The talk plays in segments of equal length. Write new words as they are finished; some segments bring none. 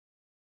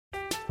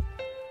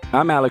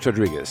I'm Alex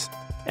Rodriguez.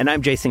 And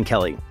I'm Jason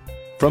Kelly.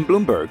 From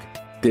Bloomberg,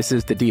 this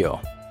is The Deal.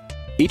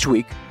 Each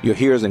week, you'll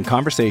hear us in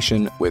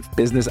conversation with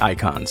business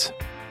icons.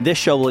 This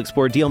show will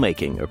explore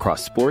deal-making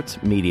across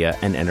sports, media,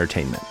 and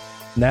entertainment.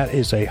 That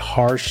is a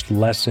harsh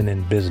lesson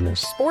in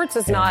business. Sports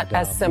is not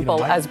as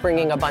simple as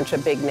bringing a bunch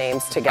of big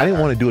names together. I didn't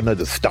want to do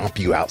another stomp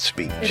you out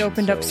speech. It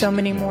opened up so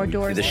many more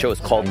doors. The show is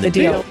called The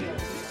Deal.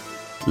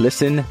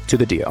 Listen to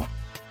The Deal.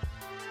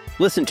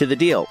 Listen to The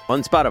Deal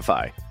on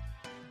Spotify.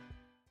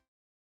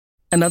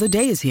 Another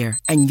day is here,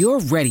 and you're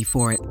ready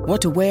for it.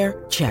 What to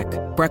wear? Check.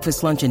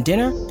 Breakfast, lunch, and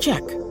dinner?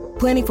 Check.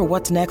 Planning for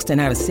what's next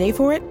and how to save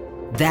for it?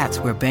 That's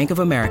where Bank of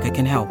America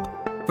can help.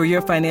 For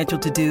your financial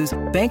to-dos,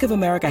 Bank of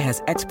America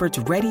has experts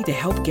ready to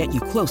help get you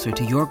closer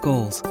to your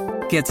goals.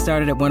 Get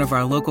started at one of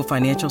our local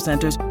financial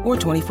centers or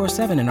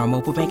 24/7 in our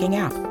mobile banking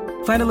app.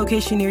 Find a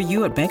location near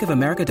you at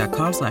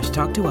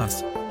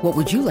bankofamerica.com/talktous. What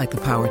would you like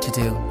the power to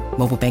do?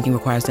 Mobile banking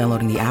requires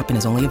downloading the app and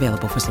is only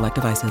available for select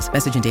devices.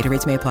 Message and data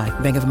rates may apply.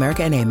 Bank of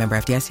America N.A., member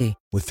FDIC.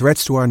 With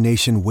threats to our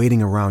nation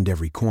waiting around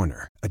every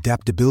corner,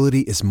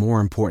 adaptability is more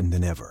important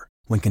than ever.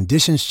 When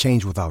conditions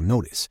change without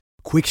notice,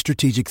 quick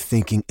strategic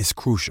thinking is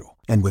crucial.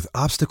 And with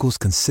obstacles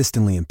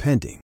consistently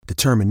impending,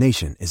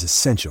 determination is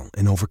essential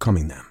in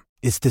overcoming them.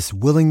 It's this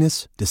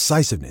willingness,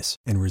 decisiveness,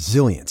 and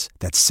resilience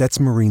that sets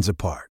Marines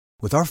apart.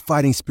 With our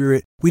fighting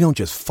spirit, we don't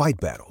just fight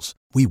battles,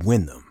 we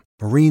win them.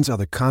 Marines are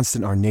the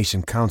constant our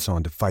nation counts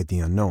on to fight the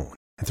unknown.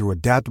 And through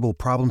adaptable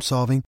problem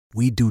solving,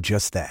 we do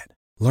just that.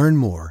 Learn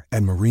more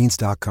at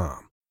marines.com.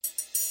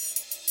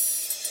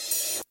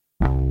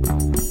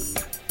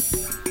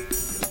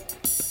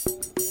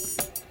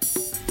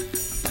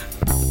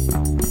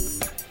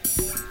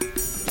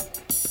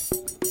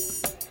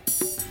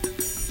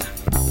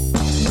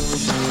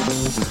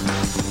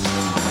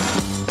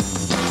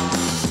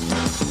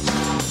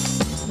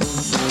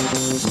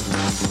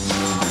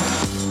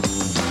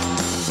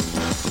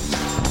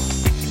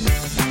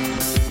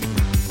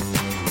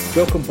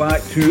 Welcome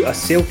back to A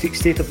Celtic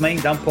State of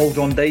Mind. I'm Paul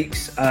John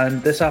Dykes,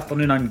 and this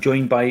afternoon I'm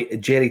joined by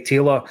Jerry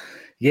Taylor.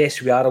 Yes,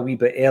 we are a wee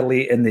bit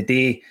early in the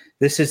day.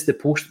 This is the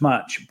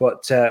post-match,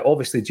 but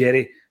obviously,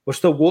 Jerry, we're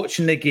still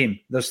watching the game.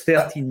 There's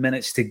 13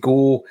 minutes to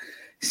go.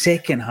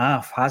 Second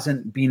half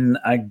hasn't been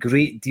a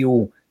great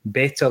deal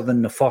better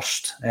than the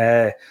first,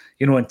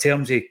 in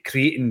terms of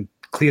creating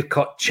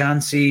clear-cut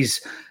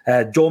chances,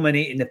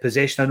 dominating the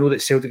possession. I know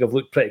that Celtic have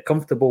looked pretty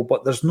comfortable,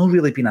 but there's not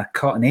really been a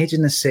cutting edge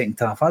in the second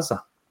half, has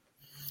there?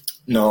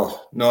 No,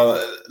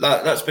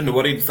 that's been the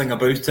worrying thing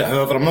about it.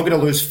 However, I'm not going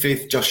to lose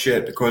faith just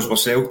yet because we're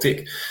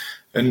Celtic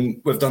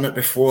and we've done it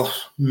before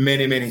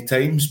many, many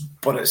times,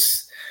 but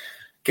it's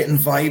getting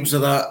vibes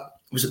of that.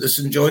 Was it the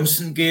St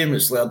Johnstone game?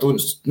 It's like, I don't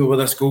know where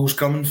this goal's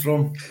coming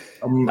from.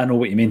 I know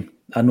what you mean.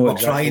 I know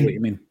exactly what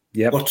you mean.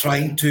 Yep. We're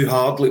trying too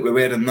hard like we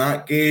were in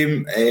that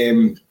game.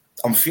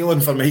 I'm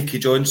feeling for Mikey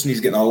Johnson.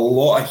 He's getting a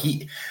lot of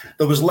heat.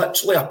 There was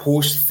literally a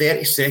post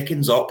 30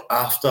 seconds up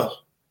after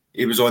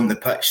he was on the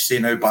pitch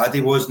saying how bad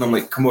he was, and I'm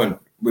like, come on,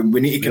 we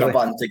need to get a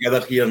band together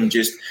here and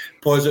just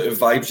positive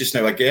vibes just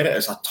now. I get it,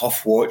 it's a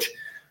tough watch,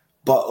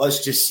 but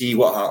let's just see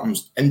what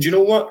happens. And do you know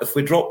what? If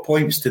we drop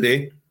points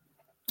today,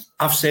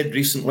 I've said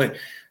recently,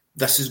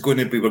 this is going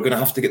to be, we're going to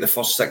have to get the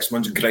first 6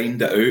 months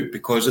grind it out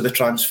because of the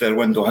transfer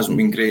window hasn't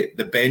been great.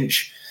 The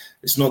bench,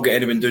 it's not got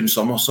anyone doing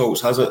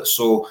somersaults, has it?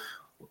 So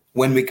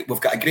when we've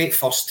got a great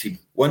first team,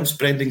 once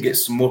Brendan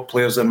gets some more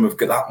players in, we've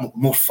got that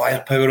more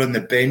firepower on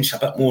the bench, a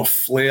bit more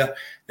flair,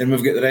 then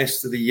we've got the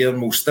rest of the year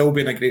and we'll still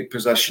be in a great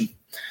position.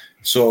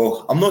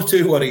 So I'm not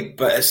too worried,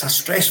 but it's a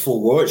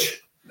stressful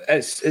watch.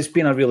 It's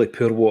been a really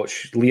poor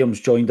watch.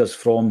 Liam's joined us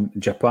from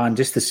Japan,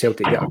 just to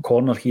Celtic get a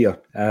corner here.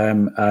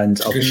 And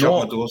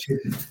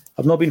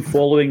I've not been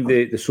following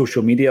the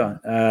social media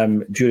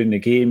during the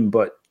game,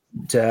 but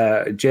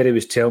Jerry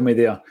was telling me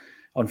there,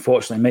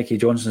 unfortunately, Mikey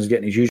Johnson's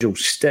getting his usual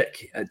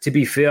stick. To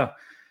be fair,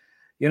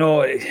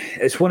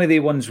 it's one of the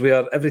ones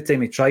where every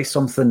time he tries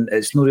something,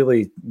 it's not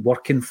really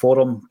working for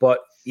him, but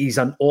he's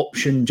an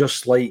option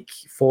just like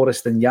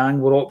Forrest and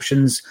Yang were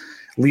options.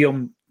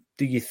 Liam,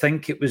 do you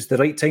think it was the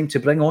right time to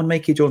bring on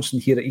Mikey Johnson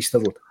here at Easter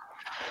Road?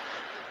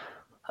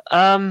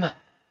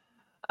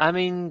 I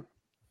mean,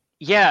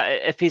 yeah,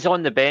 if he's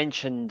on the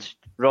bench and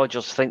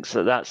Rodgers thinks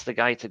that that's the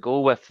guy to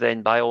go with,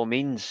 then by all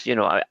means,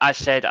 I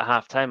said at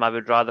halftime I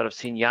would rather have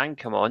seen Yang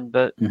come on,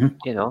 but,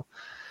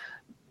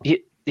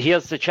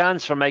 here's the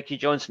chance for Mikey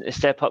Johnson to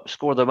step up,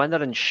 score the winner,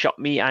 and shut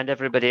me and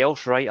everybody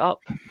else right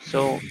up.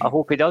 So I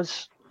hope he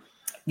does.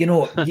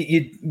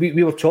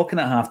 We were talking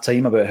at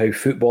half-time about how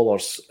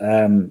footballers,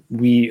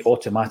 we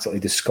automatically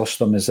discuss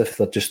them as if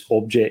they're just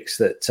objects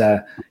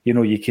that,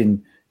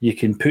 you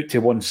can put to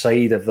one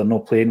side if they're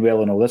not playing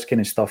well and all this kind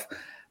of stuff.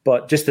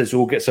 But just as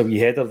Zoe gets a wee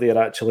header there,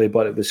 actually,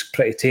 but it was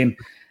pretty tame.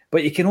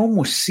 But you can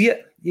almost see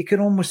it. You can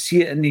almost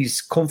see it in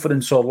his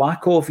confidence or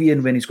lack of,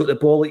 Ian, when he's got the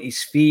ball at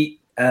his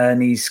feet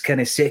and he's kind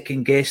of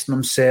second-guessing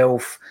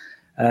himself.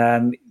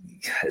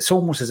 It's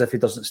almost as if he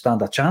doesn't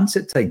stand a chance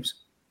at times.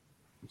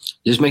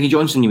 Is Mikey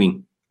Johnson, you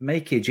mean?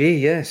 Mikey J,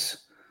 yes.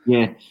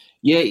 Yeah.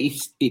 Yeah,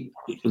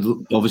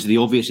 obviously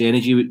the obvious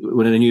energy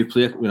when a new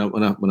player,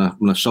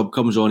 when a sub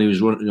comes on, he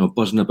was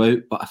buzzing about.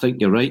 But I think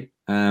you're right.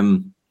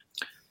 Don't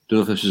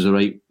know if this is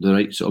the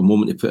right sort of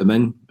moment to put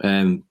him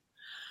in.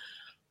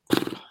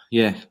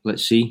 Yeah,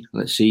 let's see.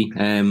 Has he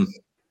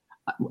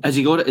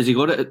got it? Has he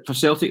got it for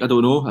Celtic? I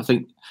don't know. I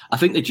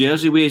think the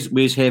jersey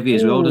weighs heavy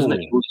as well, doesn't it?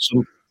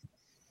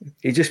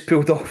 He just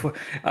pulled off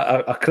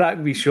a crack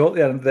wee shot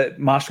there that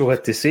Marshall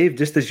had to save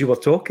just as you were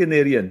talking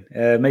there, Ian.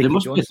 There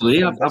must be a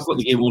delay. I've got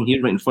the game on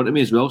here right in front of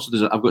me as well.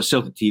 So I've got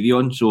Celtic TV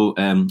on, so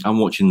I'm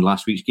watching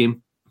last week's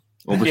game.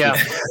 Obviously.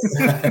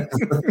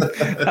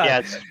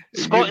 Yeah.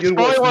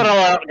 Spoiler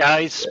alert,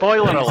 guys.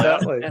 Spoiler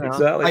alert.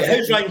 Exactly.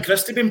 How's Ryan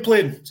Christie been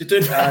playing? Is he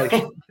doing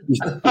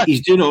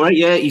he's doing all right,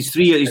 yeah. He's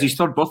his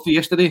third birthday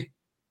yesterday.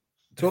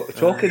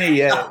 Talking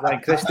to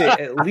Ryan Christie,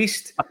 at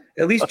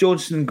least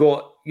Johnson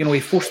got, he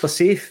forced a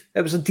save.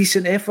 It was a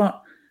decent effort.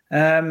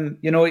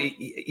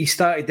 He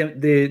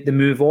started the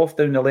move off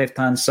down the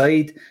left-hand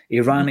side. He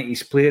ran at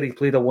his player. He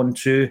played a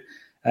 1-2.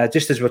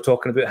 Just as we're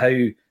talking about how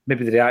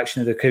maybe the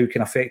reaction of the crowd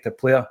can affect a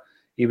player,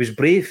 he was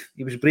brave.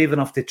 He was brave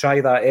enough to try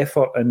that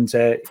effort, and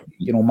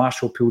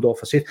Marshall pulled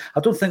off a save. I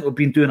don't think we've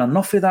been doing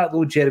enough of that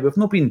though, Jerry. We've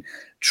not been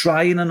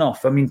trying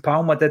enough. I mean,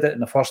 Palma did it in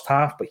the first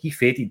half, but he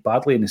faded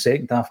badly in the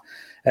second half.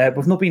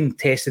 We've not been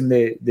testing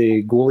the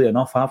goalie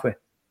enough, have we?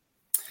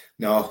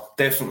 No,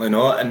 definitely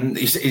not. And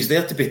he's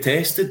there to be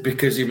tested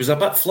because he was a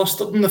bit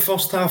flustered in the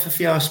first half, if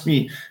you ask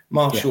me,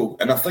 Marshall.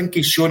 Yeah. And I think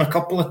he's shown a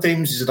couple of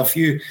times. He's had a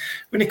few,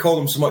 when he called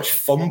them so much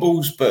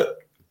fumbles, but,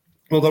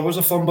 well, there was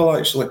a fumble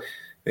actually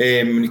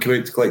when he came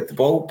out to collect the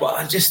ball. But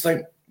I just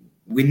think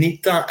we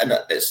need that. And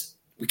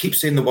we keep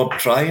saying the word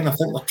trying. I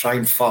think they're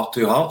trying far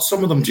too hard.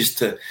 Some of them just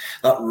to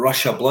that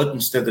rush of blood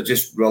instead of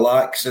just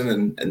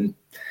relaxing and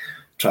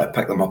try to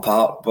pick them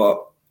apart.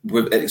 But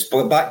it's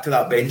back to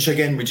that bench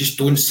again. We just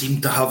don't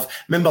seem to have.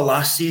 Remember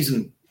last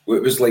season,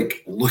 it was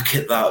like, look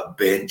at that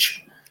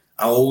bench.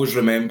 I always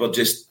remember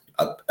there's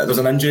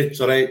an injury, it's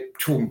all right,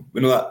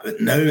 we know that.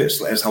 But now it's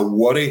a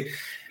worry.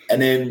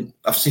 And then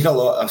I've seen a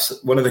lot.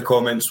 One of the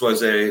comments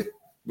was,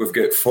 we've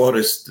got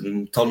Forrest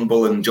and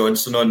Turnbull and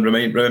Johnson on.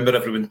 Remember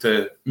everyone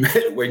to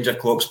wind your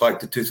clocks back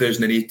to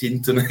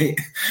 2018 tonight.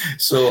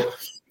 So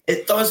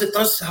It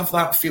does have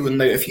that feeling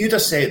now. If you'd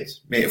have said,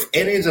 mate, if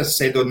any of us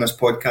said on this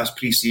podcast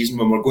pre-season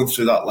when we're going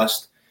through that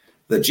list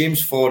that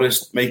James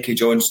Forrest, Mikey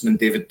Johnson and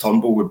David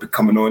Turnbull would be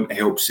coming on to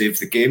help save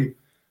the game,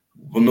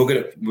 we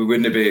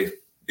wouldn't be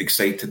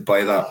excited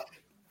by that.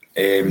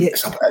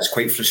 It's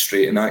quite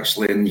frustrating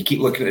actually, and you keep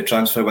looking at the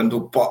transfer window,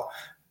 but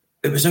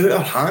it was out of our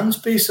hands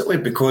basically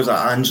because of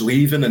Ange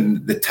leaving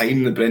and the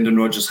time that Brendan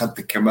Rodgers had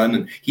to come in,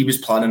 and he was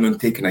planning on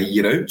taking a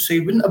year out, so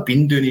he wouldn't have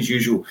been doing his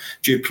usual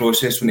due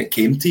process when it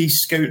came to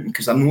his scouting,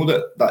 because I know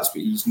that's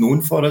what he's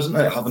known for, isn't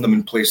it? Having them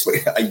in place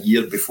like a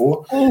year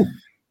before. Oh,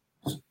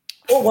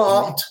 what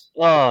happened?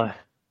 Oh,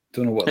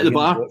 don't know what at the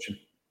bar. Watching.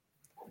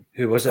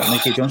 Who was it?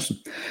 Mikey Johnson.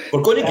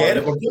 We're going to get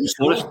it. We're going to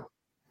score.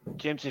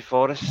 Jamesy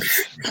Forrest.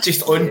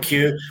 Just on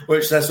cue.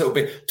 Which this will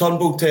be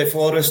Turnbull to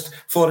Forrest.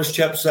 Forrest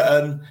chips it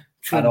in.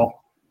 I know.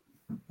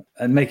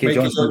 And Mikey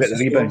Johnson will get the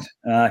rebound.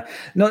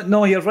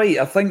 No, you're right.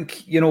 I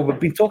think, we've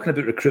been talking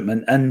about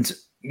recruitment and,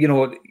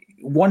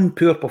 one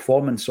poor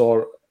performance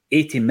or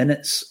 80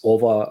 minutes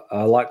of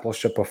a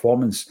lacklustre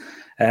performance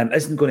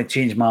isn't going to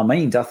change my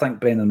mind. I think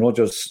Brendan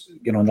Rodgers,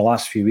 in the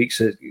last few weeks,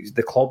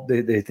 the club,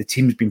 the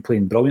team's been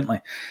playing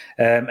brilliantly.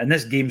 And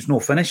this game's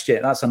not finished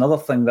yet. That's another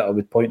thing that I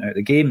would point out.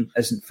 The game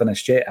isn't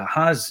finished yet. It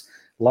has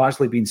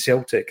largely been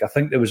Celtic. I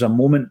think there was a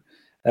moment,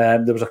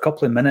 there was a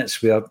couple of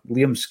minutes where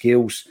Liam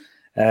Scales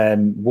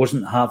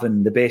wasn't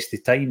having the best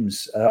of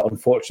times,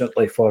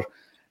 unfortunately for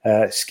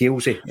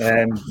Scalesy.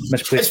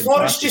 Has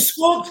Forrest just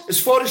scored?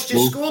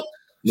 Scored?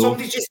 No.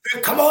 Somebody just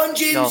put, come on,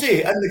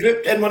 Jamesy, in the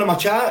group, in one of my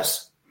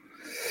chats.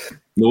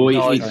 No, he's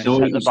at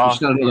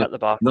the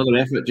bar. Another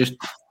effort, just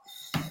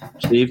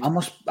saved.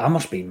 I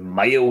must be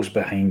miles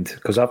behind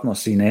because I've not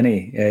seen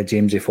any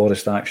Jamesy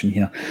Forrest action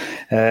here.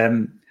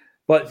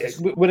 But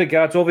with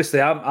regards,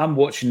 obviously, I'm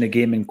watching the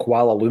game in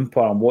Kuala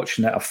Lumpur. I'm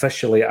watching it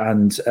officially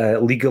and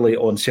legally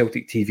on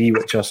Celtic TV,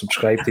 which I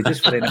subscribe to,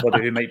 just for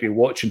anybody who might be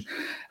watching.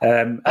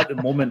 At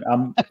the moment,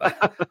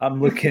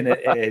 I'm looking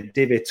at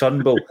David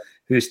Turnbull,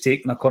 who's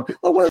taking a corner.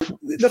 Oh, well,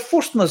 they're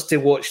forcing us to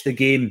watch the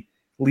game.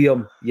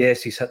 Liam,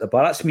 yes, he's hit the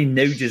bar. That's me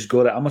now just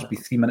got it. I must be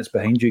 3 minutes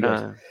behind you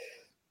guys.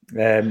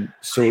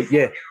 So,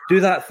 yeah,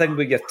 do that thing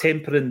where you're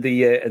tempering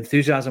the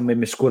enthusiasm when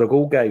we score a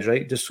goal, guys,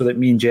 right? Just so that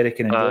me and Jerry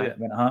can enjoy it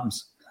when it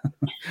happens.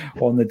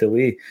 On the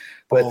delay,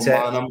 but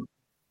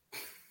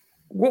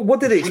what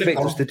did they expect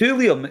us to do,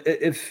 Liam?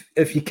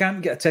 If you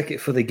can't get a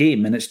ticket for the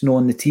game and it's not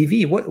on the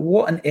TV, what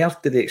on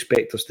earth do they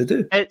expect us to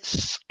do?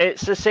 It's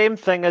the same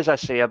thing as I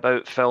say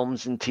about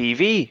films and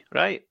TV,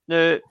 right?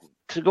 Now,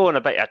 to go on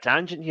a bit of a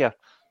tangent here,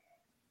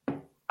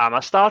 I'm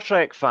a Star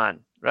Trek fan,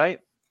 right?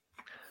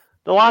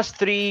 The last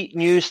 3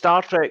 new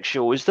Star Trek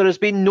shows, there has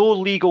been no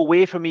legal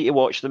way for me to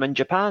watch them in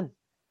Japan.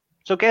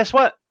 So guess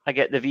what? I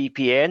get the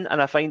VPN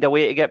and I find a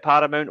way to get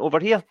Paramount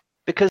over here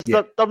because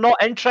they're not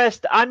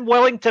interested. I'm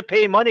willing to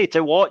pay money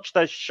to watch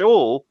this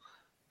show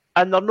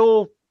and they're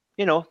no,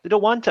 they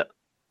don't want it.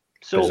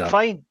 So Bizarre.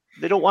 Fine,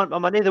 they don't want my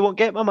money. They won't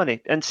get my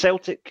money. And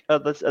Celtic are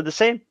the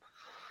same.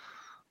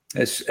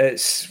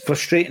 It's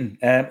frustrating,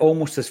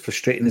 almost as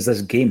frustrating as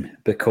this game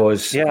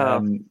because we've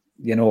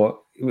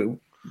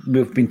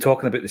been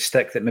talking about the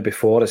stick that maybe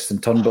Forrest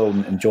and Turnbull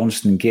and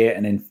Johnston get,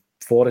 and then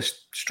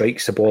Forrest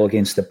strikes the ball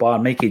against the bar.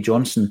 Mikey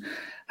Johnson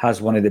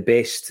has one of the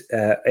best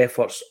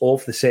efforts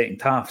of the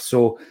second half.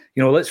 So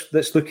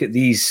let's look at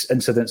these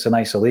incidents in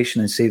isolation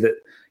and say that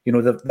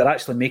they're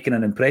actually making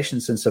an impression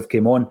since they've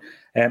came on.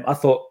 I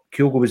thought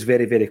Kyogo was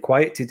very, very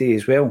quiet today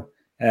as well.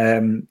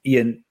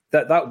 Ian,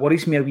 that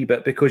worries me a wee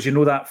bit because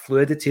that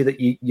fluidity that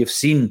you've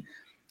seen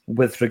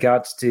with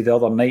regards to the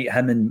other night,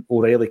 him and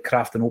O'Reilly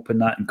crafting open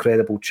that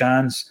incredible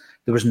chance.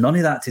 There was none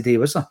of that today,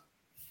 was there?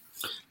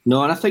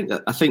 No, and I think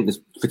the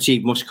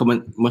fatigue must come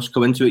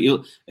into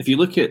it. If you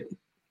look at,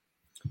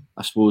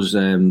 I suppose,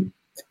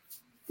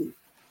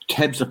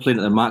 Hibs are playing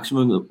at their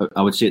maximum.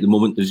 I would say at the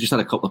moment, there's just had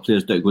a couple of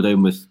players go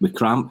down with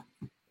cramp,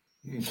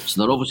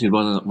 so they're obviously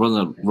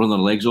running their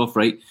legs off.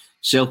 Right,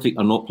 Celtic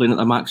are not playing at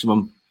their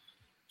maximum.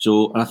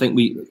 So, and I think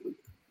we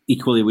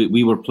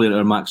were playing at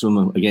our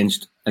maximum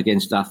against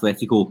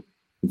Atletico.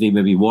 They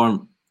maybe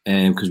weren't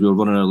because we were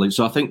running our legs.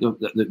 So I think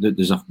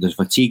there's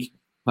fatigue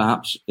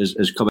perhaps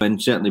has come in,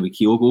 certainly with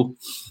Kyogo.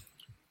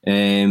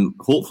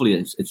 Hopefully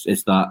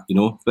it's that,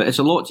 but it's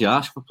a lot to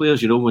ask for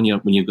players, when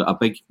you've got a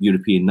big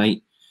European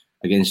night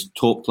against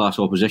top class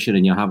opposition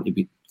and you're having to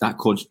be that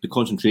the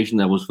concentration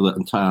levels for the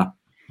entire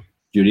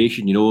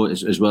duration,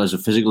 as well as the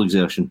physical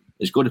exertion.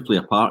 It's got to play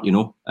a part,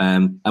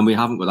 and we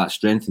haven't got that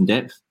strength and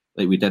depth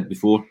like we did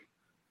before.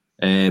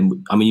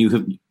 You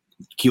have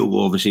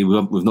Kyogo, obviously,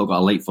 we've not got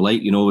a light for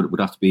light, it would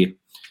have to be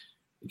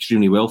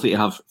extremely wealthy to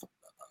have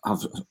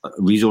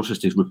resources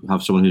to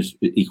have someone who's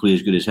equally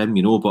as good as him,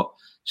 but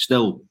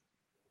still,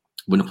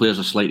 when the players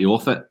are slightly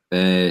off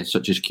it,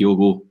 such as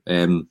Kyogo,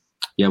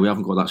 we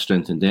haven't got that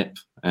strength and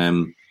depth.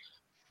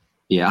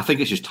 I think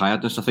it's just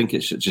tiredness. I think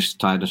it's just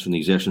tiredness from the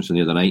exertions from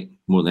the other night,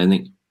 more than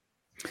anything.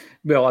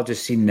 Well, I've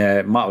just seen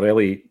Matt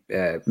O'Reilly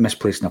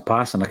misplacing a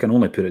pass, and I can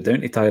only put it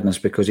down to tiredness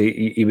because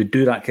he would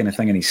do that kind of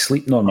thing in his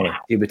sleep normally.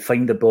 He would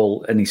find the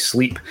ball in his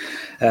sleep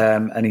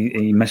and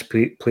he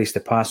misplaced the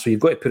pass. So you've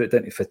got to put it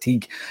down to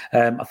fatigue.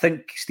 I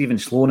think Stephen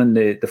Sloan in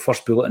the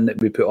first bulletin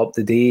that we put up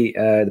today,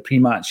 the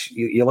pre-match,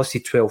 he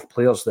listed 12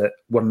 players that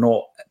were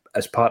not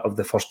as part of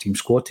the first team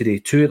squad today.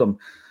 2 of them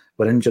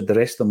were injured. The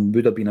rest of them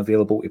would have been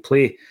available to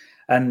play.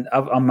 And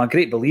I'm a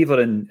great believer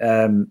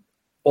in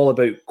all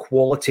about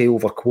quality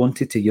over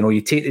quantity.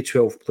 You take the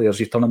 12 players,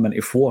 you turn them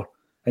into 4,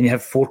 and you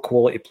have 4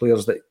 quality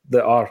players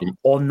that are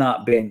on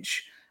that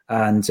bench,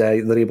 and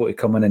they're able to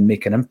come in and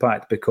make an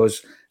impact,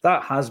 because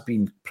that has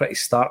been pretty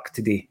stark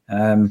today.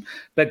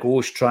 Big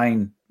O's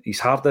trying his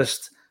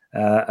hardest,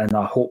 and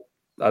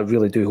I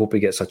really do hope he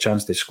gets a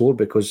chance to score,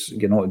 because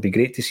it'd be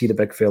great to see the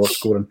big fella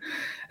scoring.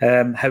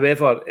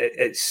 However,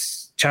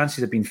 its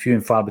chances have been few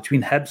and far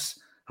between. Hibs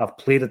have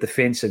played a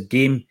defensive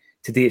game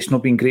today. It's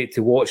not been great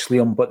to watch,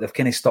 Liam, but they've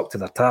kind of stuck to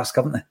their task,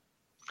 haven't they?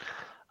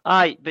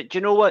 Aye, but do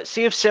you know what?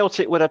 See if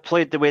Celtic would have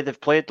played the way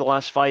they've played the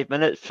last 5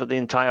 minutes for the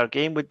entire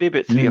game, we'd be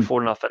about 3 or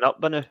 4-0 up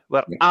by now.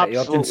 We're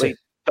absolutely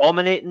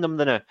dominating them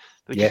now.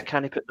 We just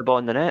can't put the ball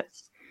in the net.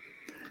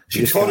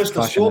 Did Forrest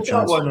have scored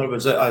that one, or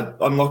was it an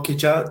unlucky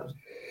chat?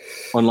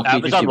 Unlucky.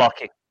 It was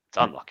unlucky. It's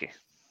unlucky.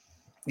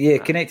 Yeah,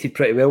 connected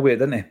pretty well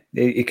with it, didn't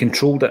he? He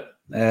controlled it.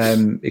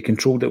 He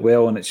controlled it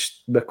well, and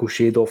it's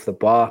ricocheted off the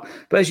bar.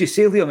 But as you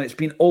say, Liam, it's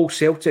been all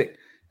Celtic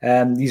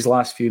these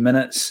last few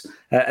minutes.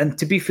 And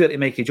to be fair to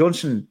Mikey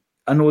Johnson,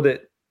 I know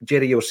that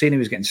Jerry, you were saying he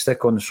was getting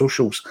stick on the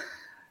socials.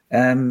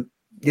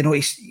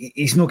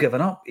 He's not giving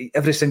up.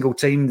 Every single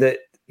time that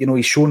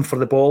he's shown for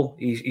the ball,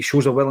 he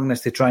shows a willingness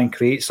to try and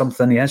create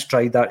something. He has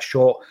tried that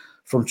shot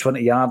from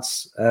 20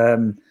 yards.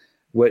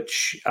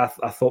 Which I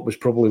thought was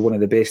probably one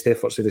of the best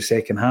efforts of the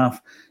second half.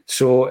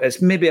 So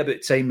it's maybe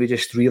about time we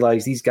just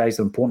realise these guys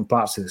are important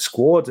parts of the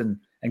squad and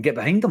get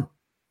behind them.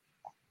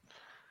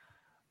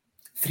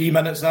 3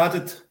 minutes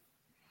added.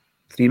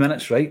 3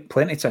 minutes, right?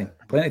 Plenty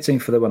of time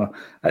for the winner.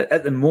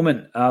 At the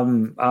moment,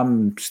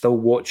 I'm still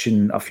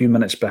watching a few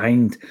minutes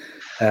behind.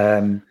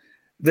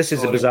 This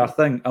is a bizarre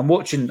thing. I'm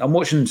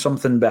watching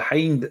something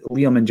behind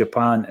Liam in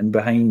Japan and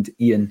behind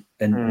Ian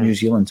in New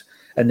Zealand.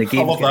 And the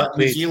game.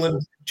 New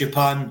Zealand,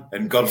 Japan,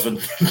 and Girvan.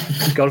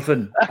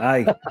 Girvan,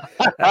 aye.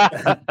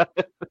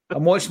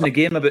 I'm watching the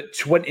game about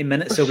 20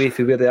 minutes away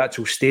from where the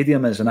actual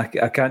stadium is, and I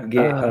can't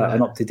get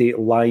an up-to-date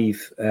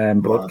live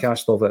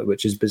broadcast of it,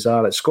 which is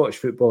bizarre. It's Scottish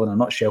football in a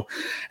nutshell.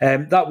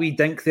 That wee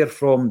dink there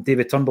from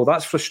David Turnbull,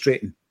 that's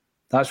frustrating.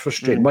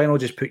 Why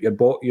not just put your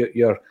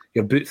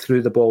boot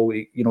through the ball?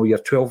 You're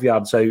 12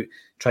 yards out,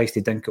 tries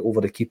to dink it over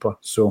the keeper.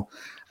 So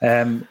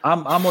I'm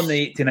on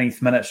the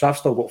 89th minute, so I've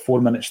still got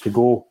 4 minutes to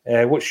go.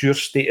 What's your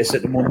status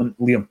at the moment,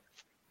 Liam?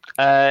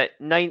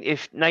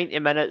 90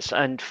 minutes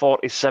and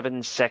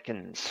 47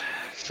 seconds.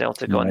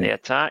 Celtic on the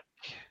attack.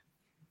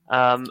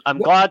 I'm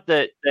glad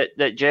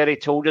that Jerry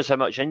told us how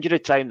much injury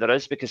time there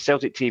is, because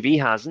Celtic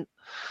TV hasn't.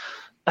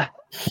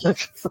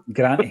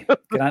 Granty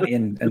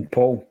and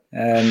Paul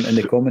in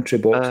the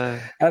commentary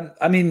box.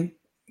 I mean,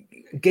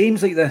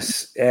 games like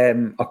this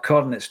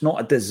occur, and it's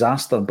not a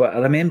disaster. But I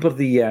remember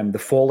the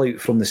fallout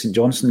from the St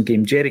Johnstone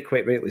game. Jerry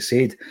quite rightly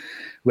said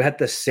we had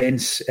this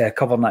sense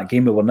covering that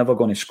game we were never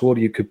going to score.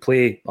 You could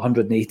play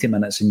 180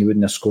 minutes and you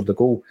wouldn't have scored a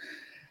goal.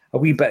 A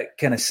wee bit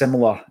kind of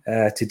similar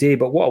today.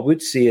 But what I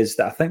would say is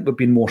that I think we've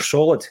been more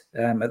solid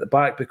at the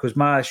back, because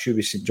my issue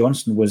with St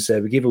Johnstone was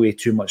we gave away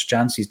too much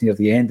chances near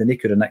the end and they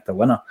could have nicked a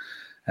winner.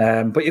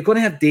 But you're going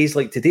to have days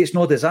like today. It's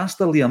no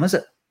disaster, Liam, is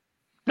it?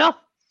 No.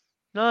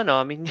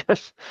 I mean,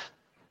 just,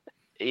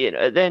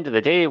 at the end of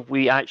the day,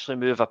 we actually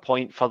move a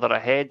point further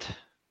ahead,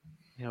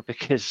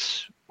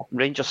 because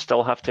Rangers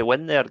still have to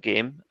win their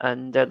game,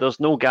 and there's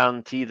no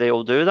guarantee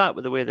they'll do that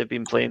with the way they've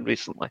been playing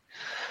recently.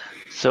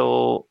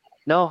 So,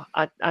 no,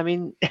 I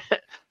mean, it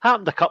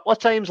happened a couple of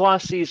times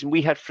last season.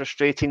 We had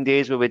frustrating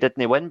days where we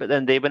didn't win, but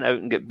then they went out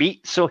and got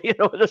beat. So,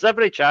 there's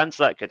every chance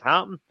that could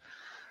happen.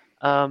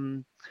 I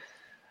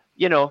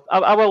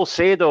will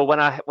say, though, when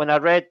I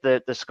read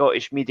the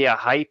Scottish media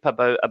hype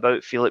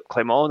about Philippe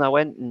Clement, I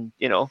went and,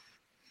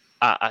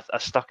 I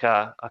stuck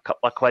a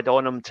couple of quid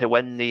on him to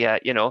win the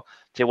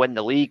to win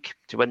the league,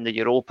 to win the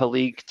Europa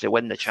League, to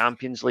win the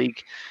Champions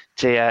League,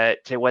 to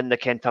win the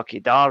Kentucky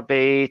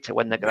Derby, to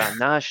win the Grand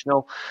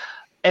National.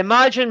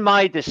 Imagine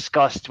my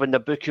disgust when the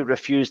bookie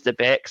refused the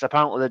bet, because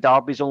apparently the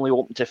Derby's only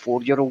open to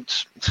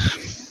 4-year-olds.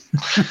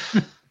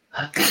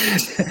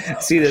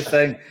 See the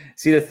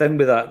thing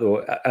with that,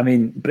 though. I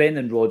mean,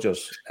 Brendan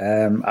Rodgers.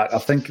 I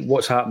think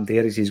what's happened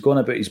there is he's gone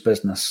about his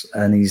business,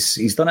 and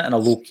he's done it in a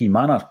low key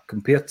manner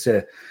compared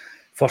to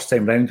first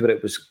time round, where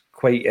it was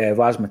quite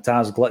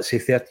razzmatazz,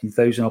 glitzy,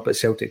 13,000 up at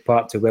Celtic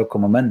Park to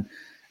welcome him in.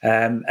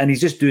 And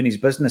he's just doing his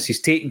business. He's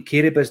taking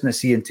care of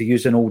business, Ian, to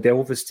use an old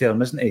Elvis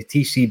term, isn't he?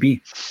 TCB.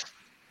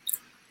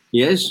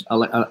 He is. I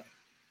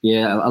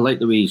like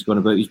the way he's gone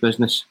about his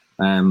business.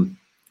 And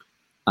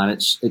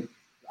I've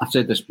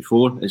said this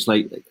before. It's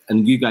like,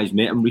 and you guys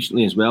met him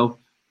recently as well.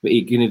 But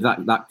he gave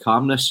that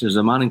calmness. There's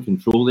a man in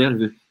control there.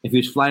 If he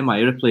was flying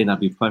my airplane, I'd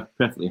be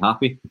perfectly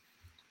happy.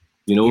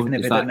 Even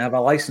if he didn't have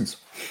a license,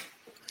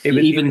 it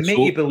would make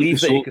you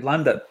believe that he could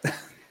land it.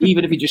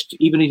 even if he just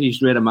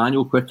read a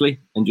manual quickly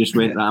and just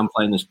went, "I'm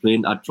flying this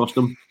plane," I'd trust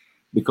him,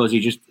 because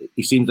he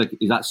seems like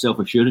he's that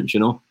self-assurance,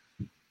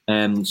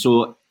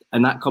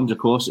 And that comes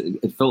across,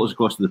 it filters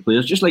across to the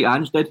players, just like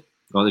Ange did.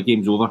 Oh, the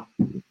game's over.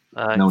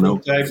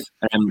 No.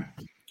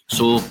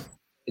 So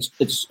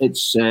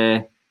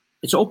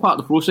it's all part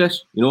of the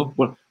process,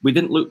 We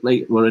didn't look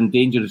like we're in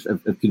danger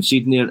of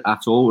conceding there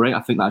at all, right? I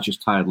think that's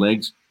just tired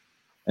legs.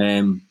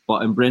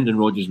 But in Brendan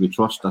Rodgers we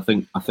trust. I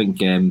think.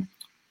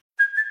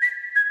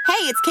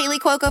 Hey, it's Kaylee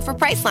Cuoco for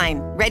Priceline.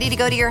 Ready to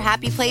go to your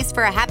happy place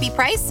for a happy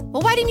price?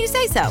 Well, why didn't you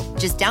say so?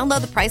 Just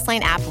download the Priceline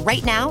app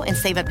right now and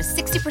save up to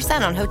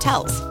 60% on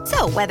hotels.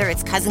 So whether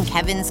it's Cousin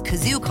Kevin's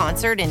Kazoo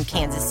Concert in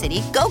Kansas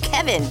City, go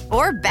Kevin,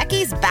 or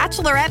Becky's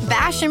Bachelorette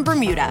Bash in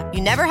Bermuda,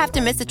 you never have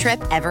to miss a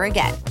trip ever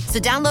again. So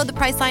download the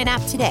Priceline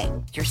app today.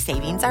 Your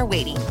savings are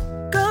waiting.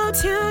 Go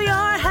to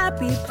your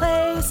happy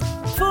place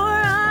for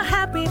a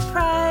happy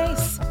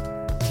price.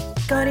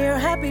 Go to your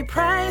happy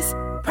price,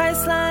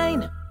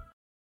 Priceline.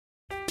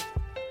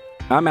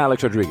 I'm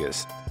Alex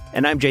Rodriguez.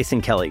 And I'm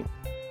Jason Kelly.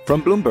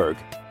 From Bloomberg,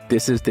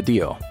 this is The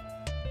Deal.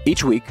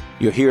 Each week,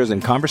 you'll hear us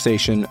in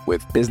conversation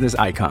with business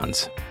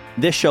icons.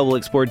 This show will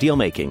explore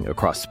deal-making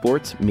across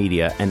sports,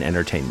 media, and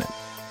entertainment.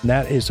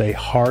 That is a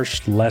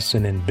harsh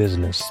lesson in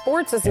business.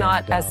 Sports is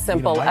not as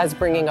simple as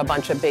bringing a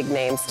bunch of big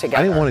names together.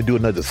 I didn't want to do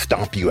another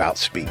stomp you out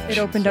speech. It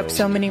opened up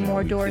so many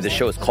more doors. The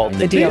show is called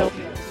The Deal.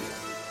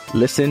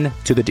 Listen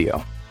to The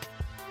Deal.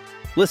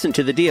 Listen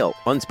to The Deal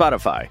on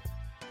Spotify.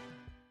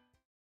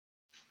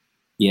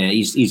 Yeah,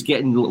 he's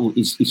getting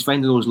he's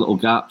finding those little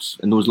gaps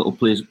and those little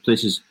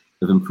places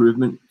of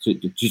improvement to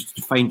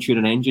fine tune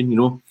an engine,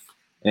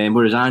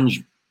 Whereas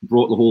Ange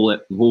brought the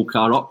whole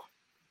car up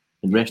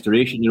in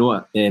restoration,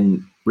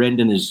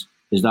 Brendan is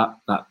that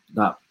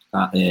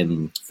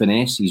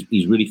finesse.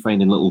 He's really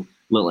finding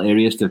little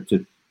areas to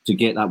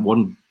get that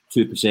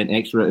 1-2%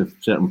 extra out of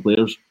certain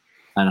players,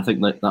 and I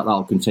think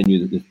that'll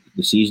continue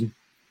the season.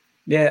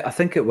 Yeah, I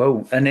think it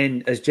will. And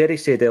then, as Jerry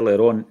said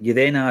earlier on, you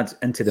then add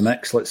into the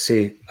mix, let's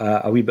say,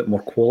 a wee bit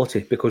more quality,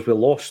 because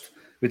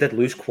we did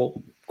lose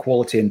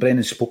quality, and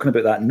Brennan's spoken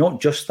about that,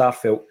 not just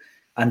Starfelt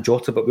and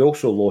Jota, but we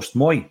also lost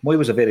Moy. Moy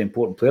was a very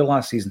important player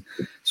last season.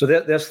 So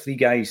there's three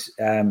guys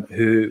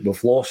who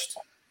we've lost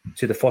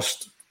to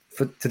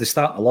the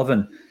start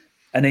 11.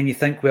 And then you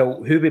think,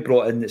 well, who we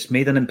brought in that's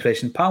made an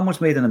impression?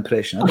 Palmer's made an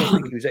impression. I don't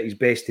think he was at his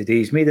best today.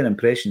 He's made an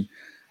impression.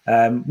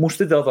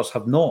 Most of the others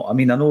have not. I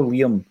mean, I know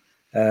Liam,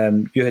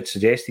 you had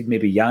suggested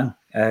maybe Yang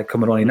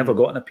coming on. He never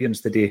got an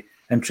appearance today,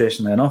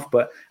 interestingly enough.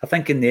 But I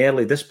think in the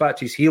early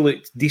dispatches, he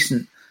looked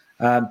decent.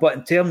 But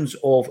in terms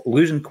of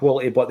losing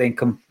quality, but then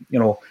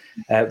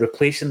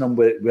replacing them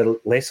with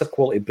lesser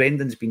quality,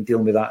 Brendan's been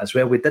dealing with that as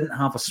well. We didn't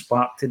have a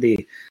spark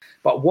today.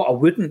 But what I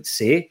wouldn't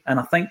say, and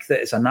I think that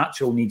it's a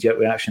natural knee-jerk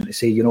reaction to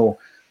say,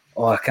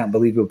 I can't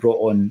believe we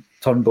brought on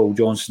Turnbull,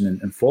 Johnson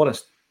and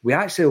Forrest. we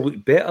actually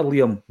looked better,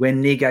 Liam,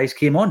 when they guys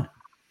came on.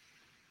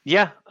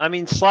 Yeah, I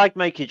mean, slag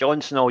Mikey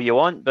Johnson all you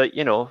want, but,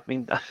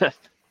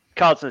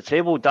 cards on the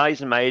table,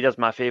 Dyson in my head is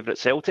my favourite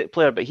Celtic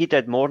player, but he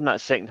did more in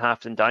that second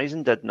half than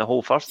Dyson did in the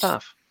whole first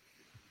half.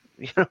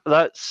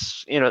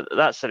 That's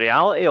the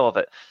reality of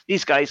it.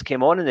 These guys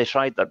came on and they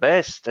tried their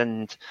best,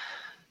 and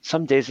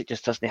some days it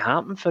just doesn't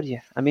happen for you.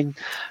 I mean,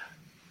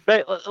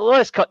 right,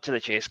 let's cut to the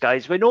chase,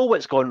 guys. We know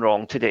what's gone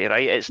wrong today,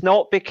 right? It's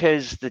not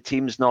because the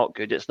team's not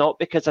good. It's not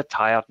because of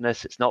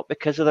tiredness. It's not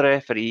because of the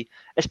referee.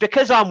 It's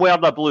because I'm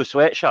wearing a blue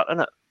sweatshirt,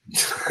 isn't it?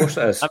 Of course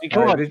it is. I mean,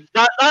 come on.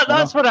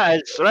 That's what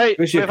it is, right?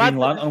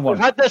 We've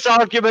had this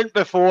argument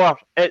before.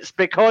 It's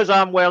because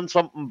I'm wearing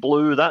something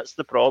blue. That's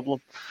the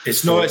problem.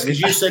 It's not. It's because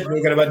you said we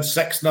were going to win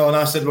 6-0 and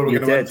I said we were going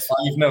to win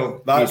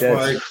 5-0. That's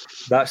why.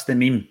 That's the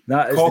meme.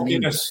 That is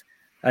cockiness.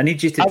 The meme. I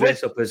need you to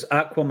dress up as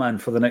Aquaman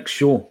for the next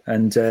show.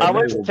 And I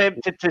was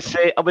tempted to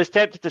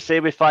say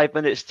with 5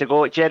 minutes to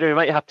go, Jerry, we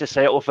might have to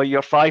settle for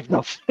your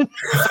 5-0.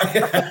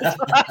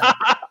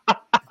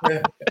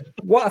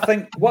 What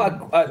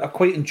I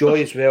quite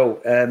enjoy as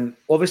well,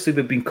 obviously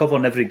we've been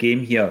covering every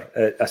game here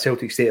at A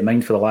Celtic State of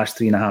Mind for the last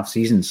 3.5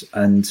 seasons,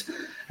 and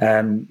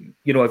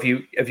if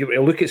you were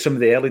to look at some of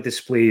the early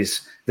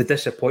displays, the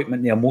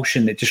disappointment, the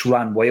emotion, it just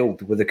ran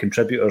wild with the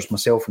contributors,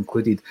 myself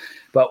included.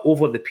 But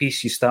over the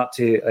piece, you start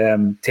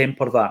to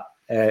temper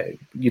that.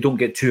 You don't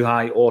get too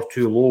high or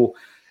too low.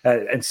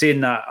 And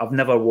saying that, I've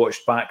never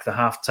watched back the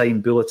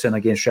half-time bulletin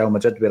against Real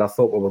Madrid where I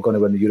thought we were going to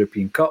win the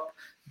European Cup.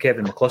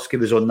 Kevin McCluskey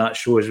was on that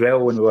show as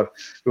well when we were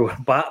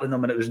battling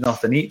them and it was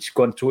nothing each,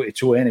 going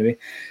toe-to-toe anyway.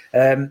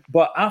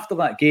 But after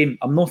that game,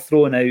 I'm not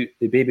throwing out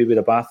the baby with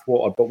the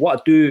bathwater, but what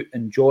I do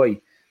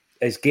enjoy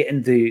is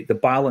getting the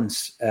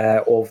balance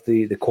of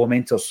the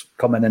commenters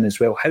coming in as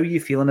well. How are you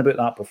feeling about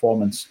that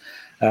performance?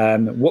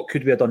 What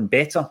could we have done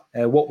better?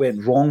 What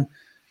went wrong?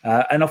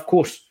 And of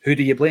course, who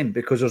do you blame?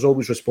 Because there's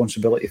always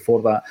responsibility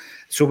for that.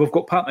 So we've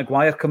got Pat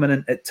Maguire coming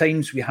in. At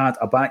times we had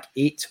a back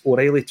 8,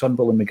 O'Reilly,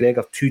 Turnbull and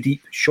McGregor, too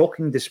deep.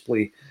 Shocking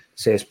display,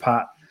 says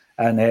Pat.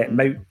 And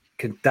Mount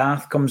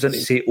Kadath comes in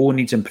to say,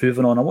 needs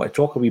improving on. I want to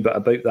talk a wee bit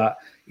about that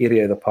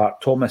area of the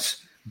park.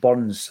 Thomas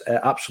Burns,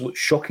 absolute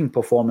shocking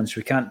performance.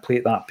 We can't play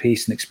at that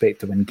pace and expect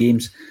to win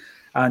games.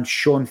 And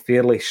Sean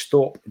Fairley,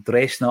 stop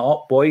dressing it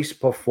up, boys.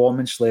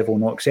 Performance level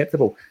not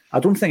acceptable. I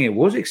don't think it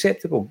was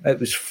acceptable. It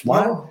was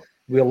flat. No.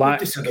 We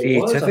lacked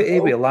creativity.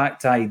 We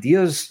lacked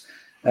ideas.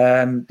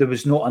 There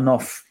was not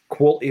enough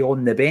quality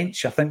on the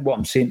bench. I think what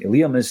I'm saying to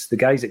Liam is the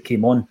guys that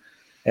came on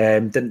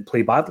didn't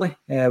play badly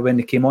when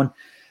they came on.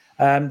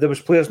 There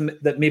was players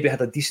that maybe had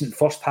a decent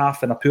first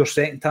half and a poor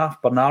second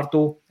half.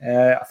 Bernardo,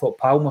 I thought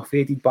Palmer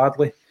faded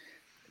badly.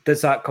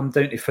 Does that come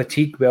down to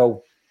fatigue?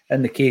 Well,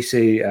 in the case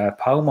of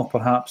Palmer,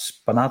 perhaps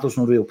Bernardo's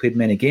not really played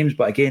many games,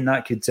 but again,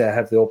 that could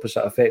have the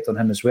opposite effect on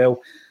him as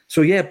well.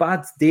 So yeah,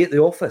 bad day at the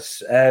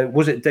office.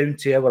 Was it down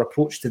to our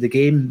approach to the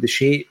game, the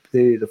shape,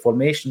 the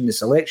formation, the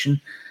selection?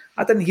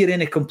 I didn't hear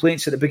any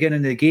complaints at the beginning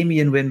of the game,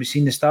 Ian, when we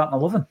seen the starting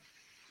 11.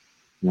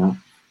 No,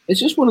 it's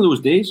just one of those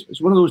days.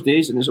 It's one of those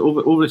days, and it's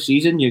over a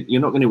season.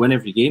 You're not going to win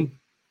every game.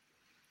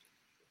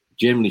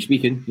 Generally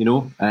speaking,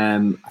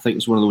 I think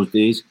it's one of those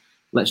days.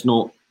 Let's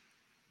not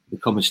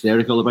become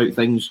hysterical about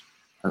things.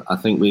 I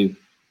think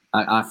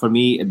for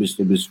me, it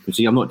was.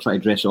 See, I'm not trying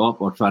to dress it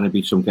up or trying to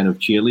be some kind of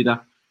cheerleader.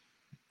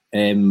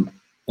 I'm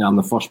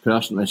the first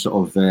person to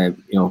sort of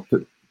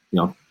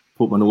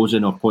poke my nose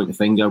in or point the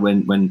finger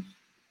when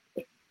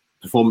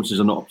performances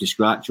are not up to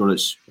scratch, or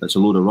it's a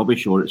load of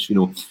rubbish, or it's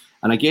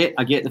and I get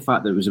the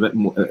fact that it was a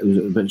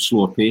bit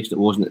slower paced. It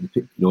wasn't at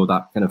the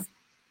that kind of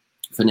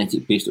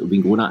frenetic pace that we've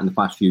been going at in the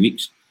past few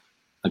weeks.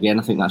 Again,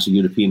 I think that's a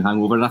European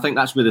hangover, and I think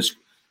that's where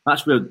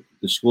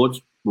the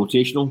squad's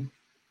rotational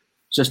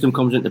system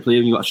comes into play.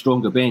 When you've got a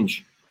stronger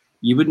bench,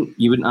 you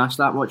wouldn't ask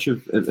that much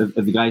of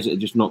the guys that had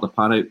just knocked the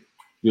pan out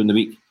during the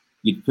week.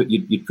 You'd put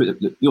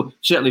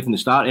certainly from the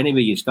start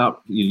anyway. You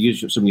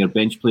use some of your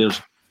bench players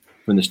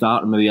from the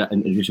start and maybe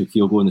introduce a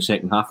Kyogo in the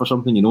second half or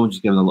something, and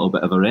just give them a little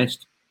bit of a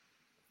rest.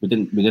 We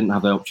didn't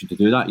have the option to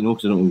do that,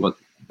 because I don't think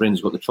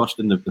Brendan's got the trust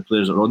in the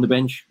players that are on the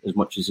bench as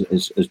much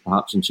as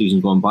perhaps in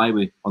seasons gone by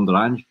with under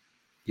Ange.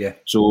 Yeah.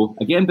 So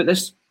again, but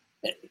this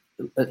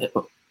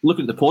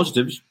looking at the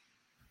positives,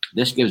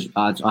 this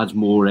adds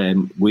more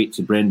weight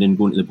to Brendan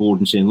going to the board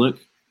and saying, look,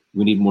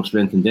 we need more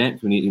strength and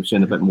depth. We need to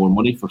send a bit more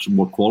money for some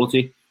more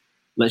quality.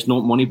 Let's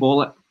not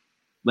moneyball it.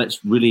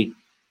 Let's really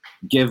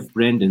give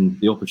Brendan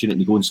the opportunity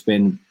to go and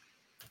spend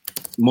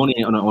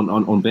money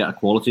on better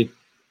quality,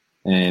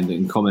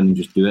 and come in and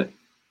just do it.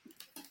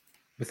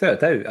 Without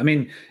a doubt. I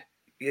mean,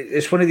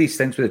 it's one of these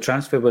things with the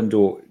transfer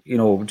window,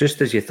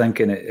 just as you're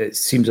thinking, it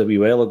seems a wee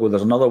while ago,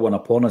 there's another one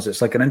upon us.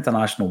 It's like an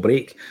international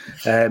break.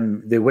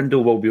 The window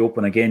will be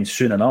open again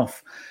soon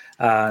enough.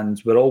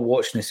 And we're all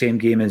watching the same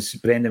game as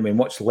Brendan with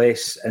much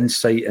less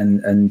insight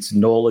and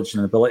knowledge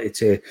and ability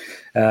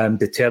to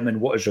determine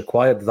what is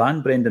required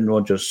than Brendan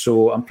Rodgers.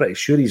 So I'm pretty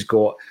sure he's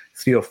got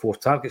 3 or 4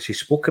 targets. He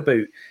spoke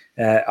about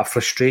a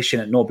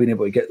frustration at not being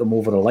able to get them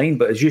over the line.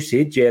 But as you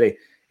said, Jerry,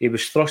 he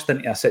was thrust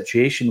into a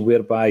situation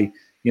whereby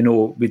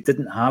we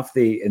didn't have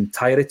the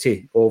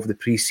entirety of the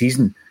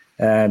pre-season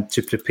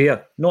to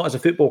prepare, not as a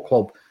football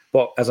club,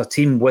 but as a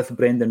team with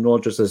Brendan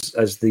Rodgers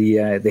as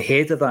the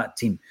head of that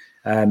team,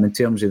 in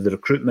terms of the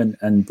recruitment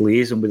and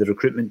liaison with the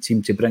recruitment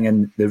team to bring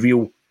in the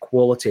real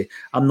quality.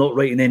 I'm not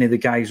writing any of the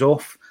guys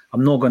off.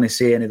 I'm not going to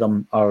say any of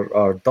them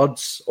are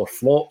duds or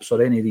flops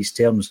or any of these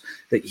terms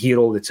that you hear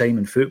all the time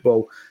in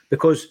football,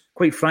 because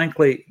quite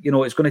frankly,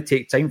 it's going to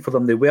take time for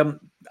them. They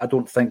weren't, I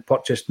don't think,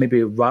 purchased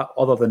maybe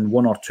other than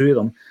one or two of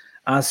them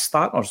as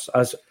starters,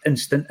 as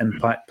instant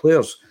impact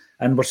players.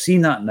 And we're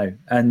seeing that now.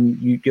 And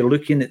you're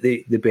looking at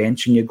the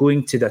bench and you're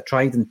going to the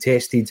tried and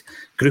tested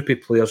group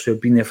of players who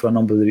have been there for a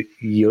number of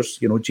years,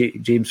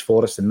 James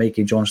Forrest and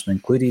Mikey Johnson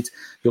included.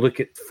 You look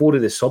at 4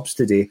 of the subs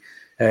today,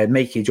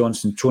 Mikey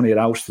Johnson, Tony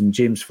Ralston,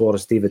 James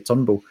Forrest, David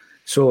Turnbull.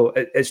 So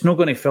it's not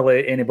going to fill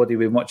anybody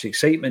with much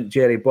excitement,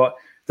 Jerry, but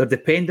they're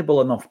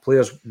dependable enough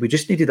players. We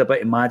just needed a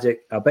bit of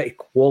magic, a bit of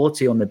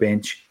quality on the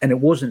bench, and it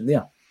wasn't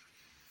there.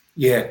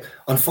 Yeah,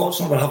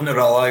 unfortunately, we're having to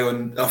rely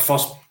on our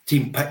first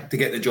team pick to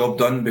get the job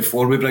done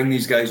before we bring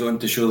these guys on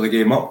to show the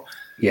game up.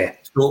 Yeah.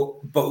 So,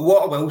 but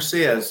what I will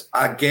say is,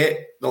 I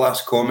get the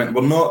last comment.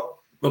 We're not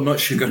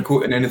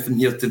sugarcoating anything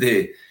here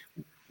today.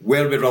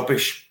 Were we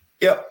rubbish?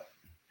 Yep.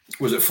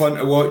 Was it fun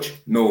to watch?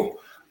 No.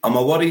 Am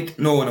I worried?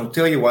 No, and I'll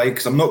tell you why.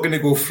 Because I'm not going to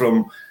go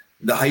from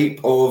the hype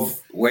of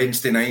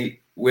Wednesday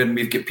night, when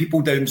we've got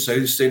people down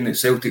south saying that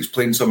Celtic's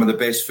playing some of the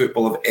best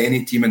football of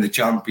any team in the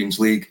Champions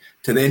League,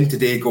 to then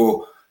today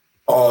go,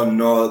 oh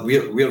no,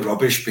 we're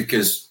rubbish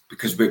because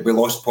we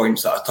lost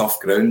points at a tough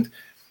ground.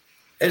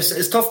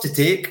 It's tough to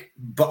take,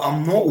 but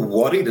I'm not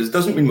worried. It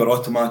doesn't mean we're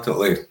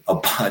automatically a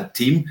bad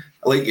team.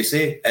 Like you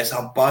say, it's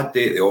a bad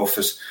day at the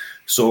office.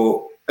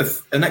 So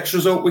if the next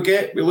result we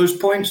get, we lose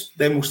points,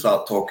 then we'll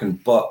start talking.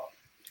 But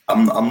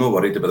I'm not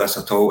worried about this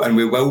at all. And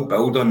we will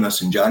build on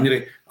this in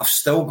January. I've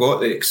still got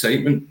the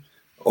excitement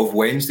of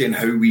Wednesday and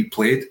how we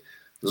played.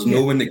 There's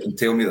no one that can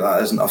tell me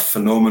that isn't a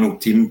phenomenal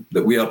team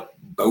that we are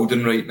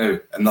building right now.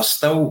 And there's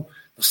still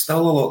a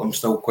lot of them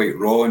still quite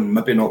raw and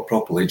maybe not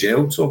properly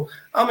gelled. So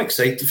I'm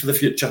excited for the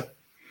future.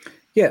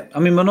 Yeah, I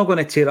mean, we're not going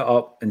to tear it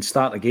up and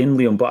start again,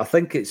 Liam, but I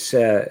think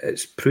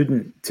it's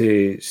prudent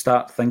to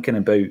start thinking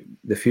about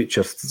the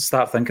future,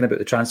 start thinking about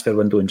the transfer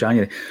window in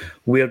January.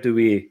 Where do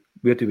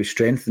we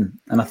strengthen?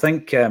 And I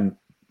think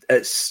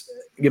it's,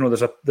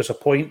 there's a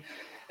point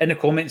in the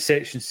comment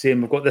section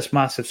saying we've got this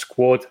massive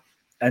squad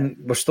and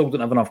we still don't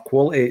have enough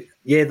quality.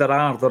 Yeah,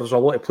 there's a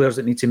lot of players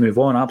that need to move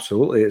on,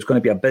 absolutely. It's going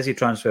to be a busy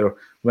transfer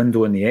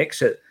window in the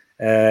exit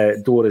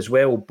door as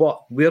well.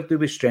 But where do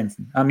we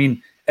strengthen? I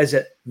mean, is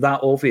it that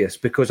obvious?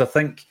 Because I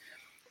think,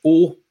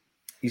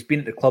 he's been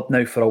at the club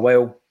now for a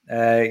while,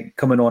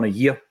 coming on a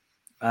year.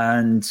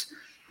 And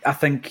I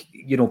think,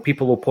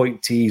 people will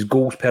point to his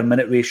goals per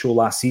minute ratio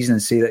last season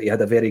and say that he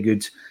had a very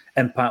good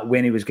impact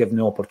when he was given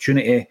the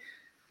opportunity.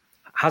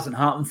 Hasn't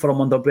happened for him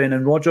under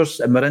Brendan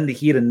Rodgers, and we're in the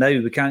here and now.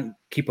 We can't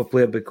keep a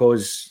player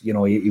because he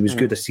was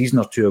good a season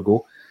or two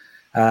ago.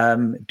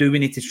 Do we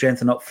need to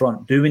strengthen up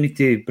front? Do we need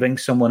to bring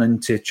someone in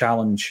to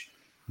challenge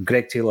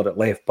Greg Taylor at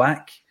left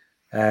back?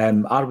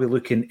 Are we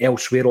looking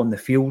elsewhere on the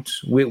field?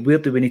 Where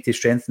do we need to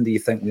strengthen, do you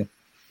think?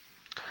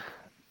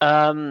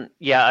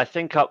 Yeah, I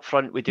think up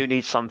front we do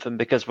need something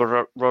because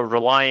we're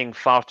relying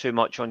far too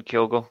much on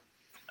Kyogo.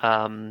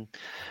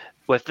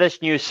 With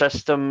this new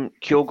system,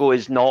 Kyogo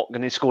is not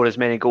going to score as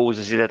many goals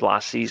as he did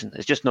last season.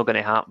 It's just not going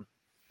to happen,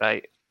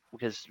 right?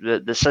 Because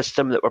the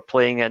system that we're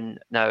playing in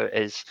now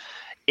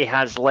he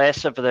has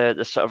less of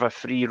the sort of a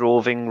free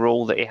roving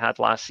role that he had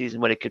last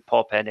season where he could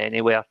pop in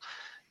anywhere.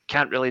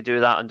 Can't really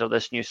do that under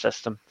this new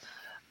system.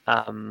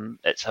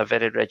 It's a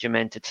very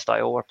regimented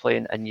style we're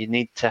playing, and you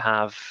need to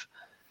have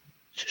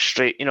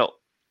straight,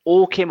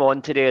 O came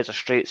on today as a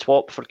straight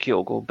swap for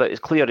Kyogo, but it's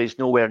clear he's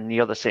nowhere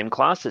near the same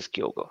class as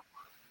Kyogo.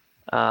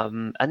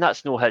 And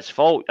that's no his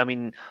fault. I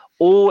mean,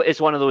 O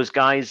is one of those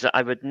guys that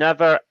I would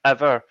never,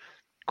 ever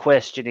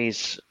question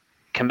his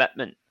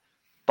commitment.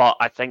 But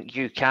I think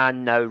you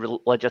can now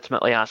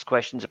legitimately ask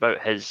questions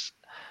about his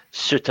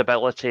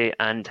suitability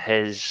and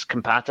his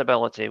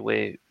compatibility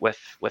with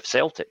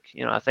Celtic.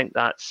 I think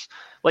that's,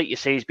 like you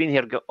say, he's been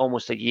here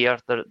almost a year.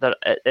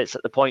 It's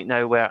at the point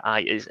now where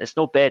it's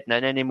no bedding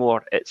in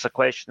anymore. It's a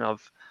question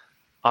of,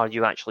 are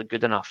you actually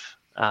good enough?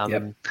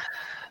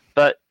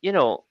 But,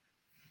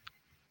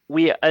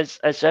 we, as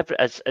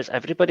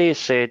everybody has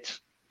said,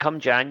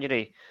 come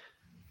January,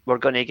 we're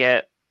going to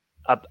get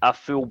a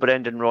full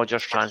Brendan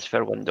Rodgers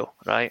transfer window,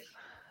 right?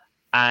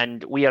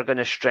 And we are going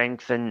to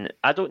strengthen.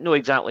 I don't know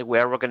exactly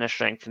where we're going to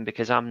strengthen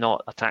because I'm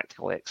not a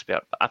tactical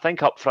expert, but I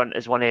think up front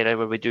is one area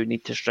where we do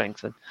need to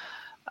strengthen.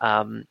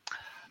 And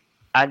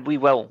we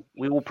will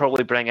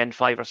probably bring in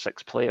 5 or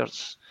 6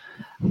 players,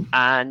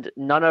 and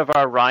none of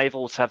our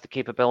rivals have the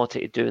capability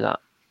to do that.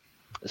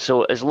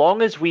 So as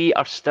long as we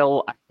are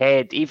still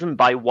ahead, even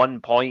by 1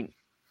 point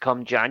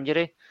come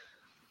January,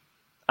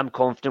 I'm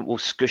confident we'll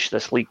scoosh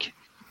this league.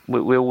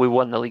 We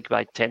won the league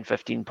by 10,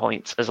 15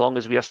 points. As long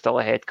as we are still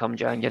ahead come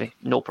January,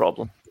 no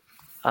problem.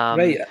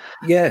 Right,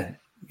 yeah.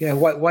 Yeah,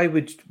 why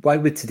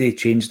would today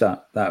change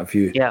that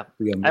view? Yeah,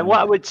 and what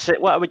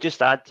I would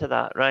just add to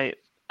that, right?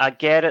 I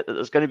get it that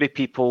there's going to be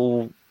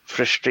people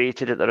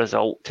frustrated at the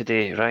result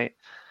today, right?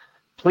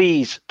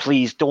 Please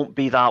don't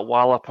be that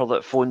walloper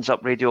that phones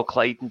up Radio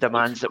Clyde and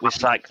demands that we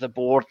sack the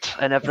board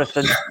and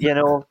everything.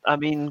 I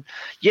mean,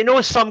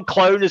 some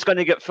clown is going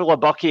to get full of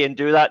bucky and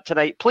do that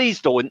tonight.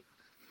 Please don't.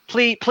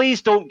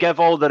 Please don't give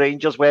all the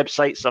Rangers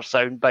websites their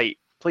soundbite.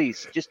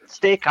 Please, just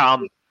stay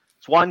calm.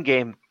 It's one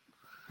game.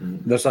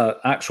 There's an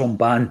Acsom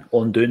ban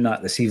on doing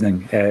that this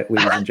evening, ladies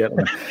and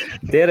gentlemen.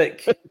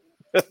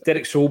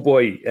 Derek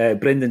Soulboy,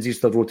 Brendan's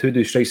Easter Road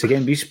Hoodoo strikes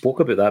again. We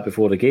spoke about that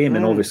before the game,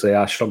 and obviously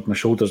I shrugged my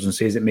shoulders and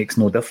says it makes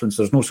no difference.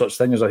 There's no such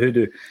thing as a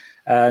hoodoo.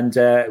 And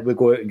we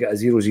go out and get a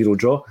 0-0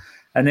 draw.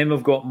 And then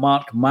we've got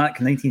Mark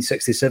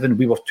 1967.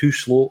 We were too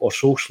slow or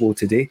so slow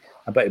today.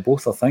 A bit of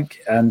both, I think.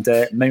 And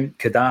Mount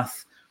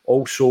Cadath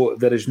also,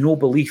 there is no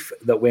belief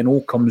that when O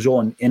comes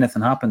on,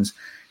 anything happens.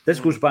 This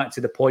goes back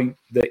to the point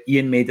that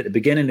Ian made at the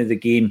beginning of the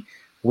game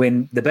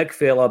when the big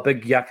fella,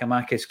 Big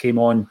Giakoumakis, came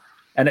on.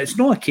 And it's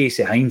not a case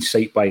of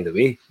hindsight, by the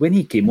way. When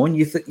he came on,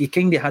 you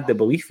kind of had the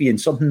belief, Ian,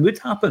 something would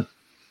happen.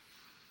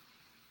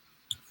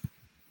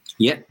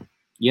 Yeah,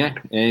 you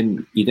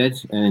did.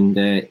 And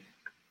it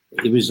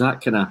was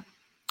that kind of...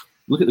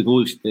 Look at the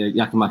goals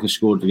Giakoumakis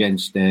scored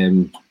against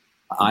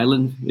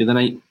Ireland the other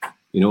night.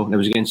 And it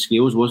was against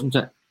Scales, wasn't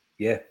it?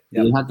 Yeah.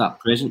 He had that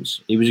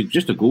presence. He was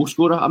just a goal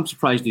scorer. I'm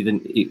surprised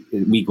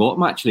we got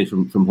him actually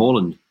from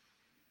Holland.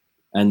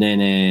 And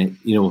then,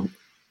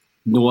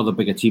 no other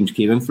bigger teams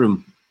came in for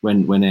him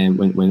when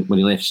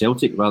he left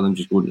Celtic rather than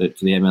just going to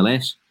the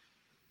MLS.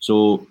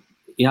 So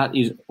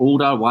he's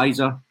older,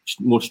 wiser,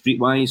 more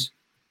streetwise,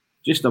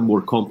 just a more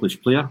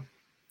accomplished player.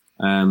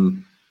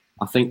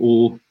 I think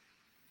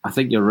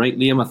you're right,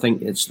 Liam. I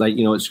think it's like,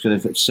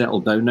 it's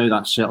settled down now.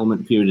 That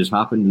settlement period has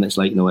happened, and it's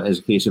like, it is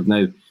a case of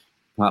now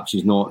perhaps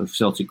he's not of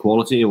Celtic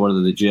quality, or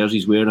whether the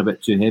jersey's wearing a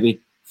bit too heavy.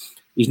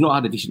 He's not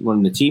had a decent run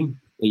in the team.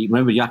 You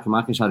remember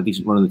Giakoumakis had a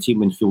decent run in the team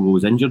when Fielgo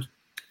was injured.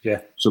 Yeah.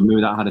 So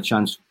maybe that had a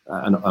chance,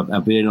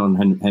 a bearing on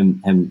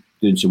him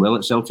doing so well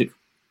at Celtic.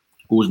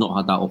 O's not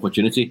had that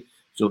opportunity.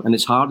 So, and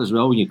it's hard as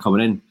well when you're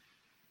coming in.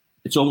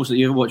 It's almost like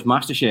you ever watch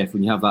MasterChef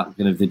when you have that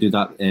they do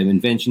that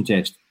invention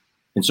test,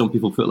 and some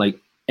people put like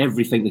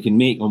everything they can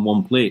make on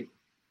one plate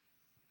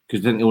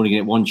because they think they only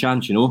get one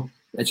chance.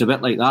 It's a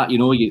bit like that.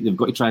 They've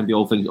got to try and be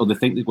all things, or they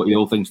think they've got to be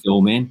all things to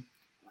all men,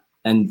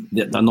 and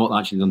they're not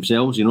actually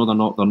themselves. They're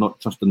not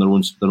trusting their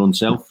own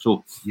self.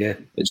 So yeah,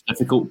 it's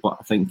difficult. But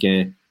I think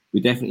we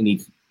definitely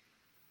need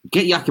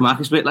get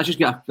Giakoumakis back.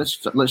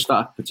 Let's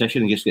start a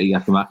petition and just get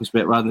Giakoumakis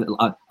back rather than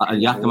a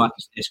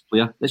Giakoumakis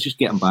player. Let's just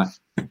get him back.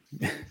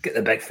 Get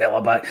the big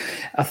fella back.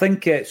 I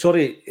think.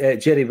 Sorry,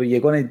 Jerry, were you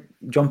going to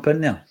jump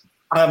in there?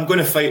 I'm going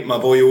to fight my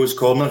boy O's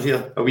corner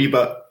here a wee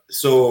bit.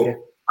 So. Yeah.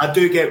 I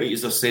do get what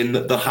you're saying,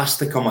 that there has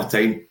to come a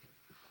time.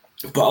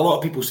 But a lot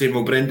of people saying,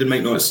 well, Brendan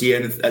might not see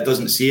anything, it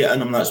doesn't see it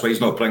in him, that's why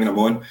he's not bringing him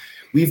on.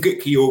 We've got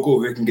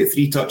Kyogo who can get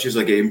 3 touches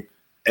a game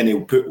and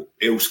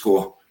he'll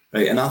score.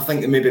 Right? And I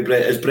think that maybe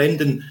is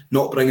Brendan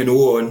not bringing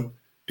O on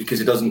because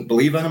he doesn't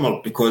believe in him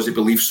or because he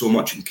believes so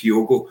much in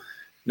Kyogo.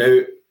 Now,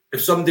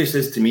 if somebody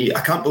says to me,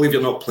 I can't believe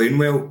you're not playing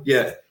well,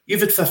 yeah,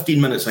 you've had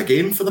 15 minutes a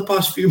game for the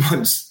past few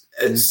months.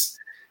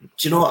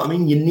 Do you know what I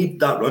mean? You need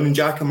that run, and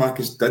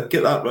Giakoumakis did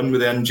get that run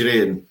with the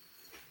injury. And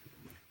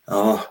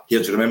do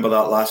you remember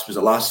that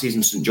last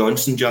season, St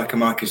Johnstone,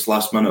 Giakoumakis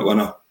last minute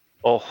winner?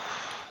 Oh,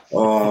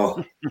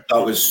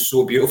 that was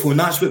so beautiful, and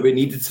that's what we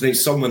needed tonight.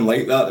 Someone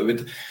like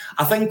that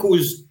I think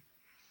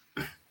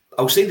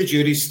I'll say the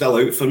jury's still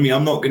out for me.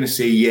 I'm not going to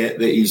say yet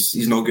that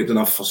he's not good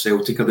enough for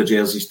Celtic or the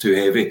jersey's too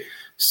heavy.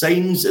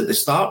 Signs at the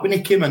start when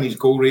he came in, his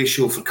goal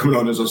ratio for coming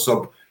on as a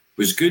sub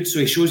was good, so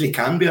he shows he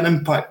can be an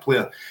impact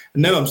player.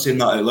 And now I'm saying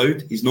that out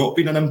loud, he's not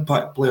been an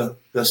impact player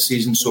this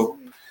season, so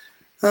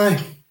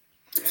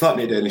if that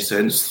made any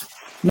sense.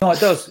 No,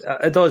 it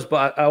does,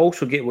 but I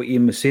also get what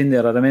Ian was saying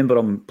there. I remember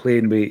him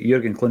playing with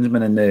Jurgen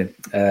Klinsmann in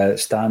the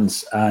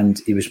stands,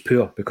 and he was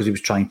poor because he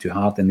was trying too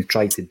hard and he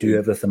tried to do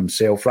everything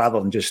himself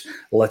rather than just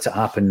let it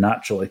happen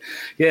naturally.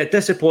 Yeah,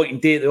 disappointing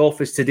day at the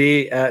office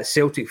today.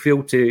 Celtic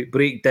failed to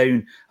break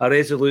down a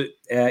resolute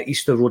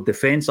Easter Road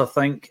defence, I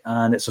think,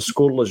 and it's a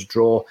scoreless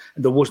draw.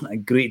 There wasn't a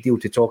great deal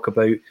to talk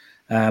about,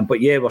 but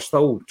yeah, we're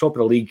still top of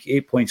the league,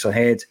 8 points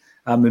ahead.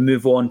 And we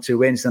move on to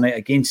Wednesday night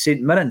against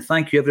St Mirren.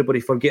 Thank you, everybody,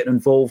 for getting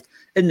involved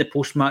in the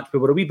post-match. We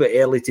were a wee bit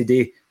early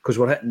today because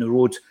we're hitting the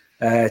road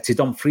to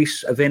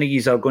Dumfries. If any of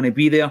you are going to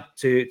be there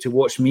to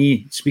watch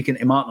me speaking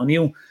to Martin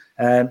O'Neill,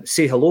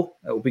 say hello.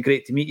 It will be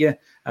great to meet you.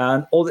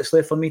 And all that's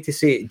left for me to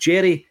say,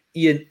 Jerry,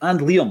 Ian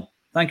and Liam,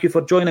 thank you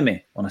for joining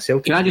me on a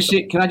Celtic. Can I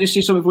just say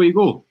something before you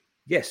go?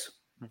 Yes.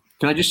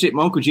 Can I just say,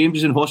 my Uncle James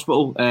is in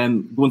hospital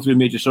going through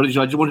major surgery.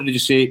 So I just wanted to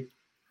just say,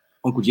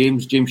 Uncle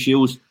James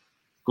Shields,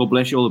 God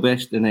bless you, all the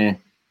best, and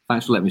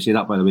thanks for letting me say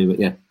that, by the way. But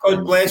yeah,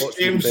 God bless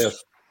James.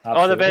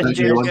 All the best,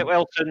 James. Get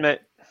well soon,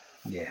 mate.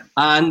 Yeah,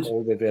 and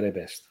all the very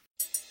best.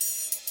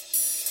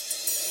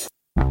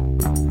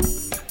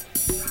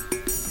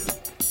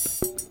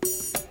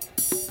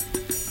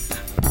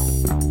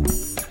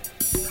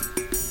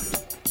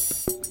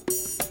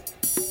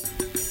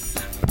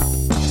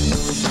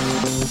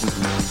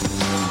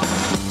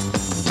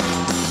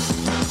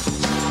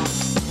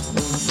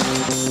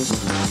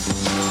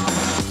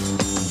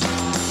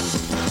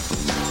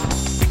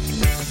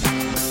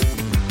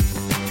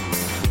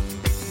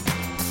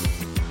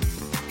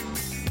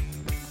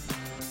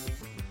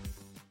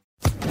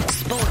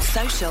 Sports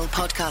Social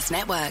Podcast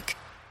Network.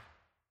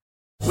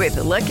 With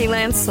the Lucky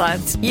Land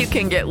Slots, you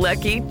can get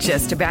lucky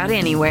just about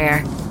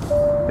anywhere.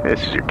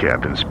 This is your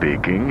captain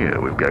speaking.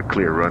 We've got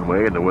clear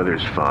runway and the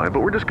weather's fine,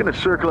 but we're just going to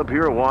circle up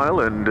here a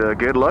while and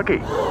get lucky.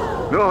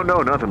 No,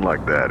 nothing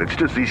like that. It's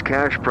just these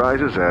cash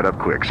prizes add up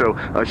quick. So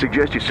I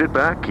suggest you sit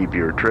back, keep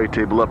your tray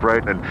table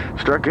upright, and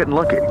start getting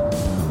lucky.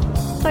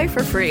 Play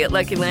for free at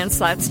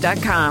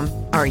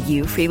LuckyLandSlots.com. Are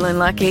you feeling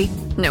lucky?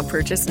 No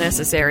purchase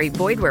necessary.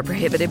 Void where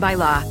prohibited by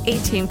law.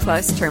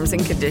 18+ terms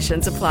and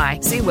conditions apply.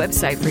 See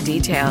website for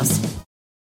details.